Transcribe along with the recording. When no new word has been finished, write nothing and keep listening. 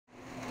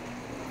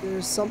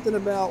there's something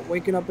about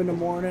waking up in the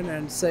morning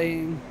and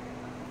saying,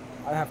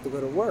 I have to go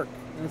to work.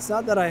 And it's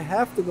not that I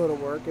have to go to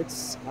work,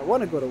 it's I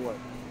want to go to work.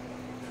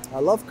 I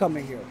love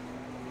coming here.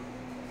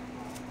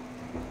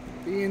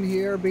 Being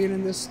here, being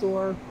in this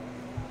store,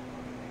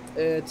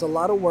 it's a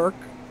lot of work.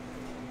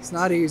 It's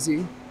not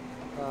easy,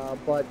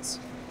 but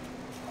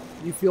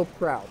you feel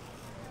proud.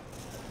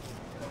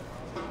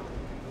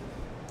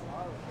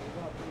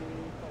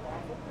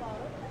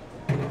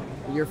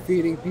 You're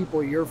feeding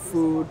people your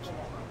food.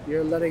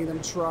 You're letting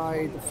them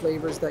try the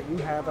flavors that you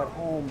have at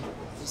home.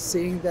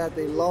 Seeing that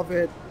they love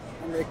it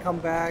and they come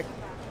back,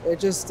 it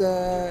just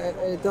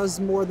it does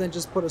more than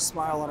just put a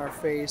smile on our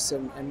face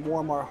and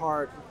warm our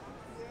heart,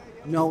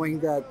 knowing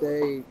that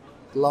they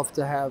love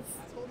to have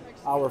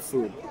our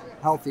food,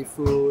 healthy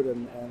food,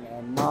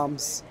 and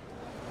mom's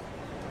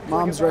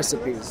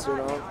recipes.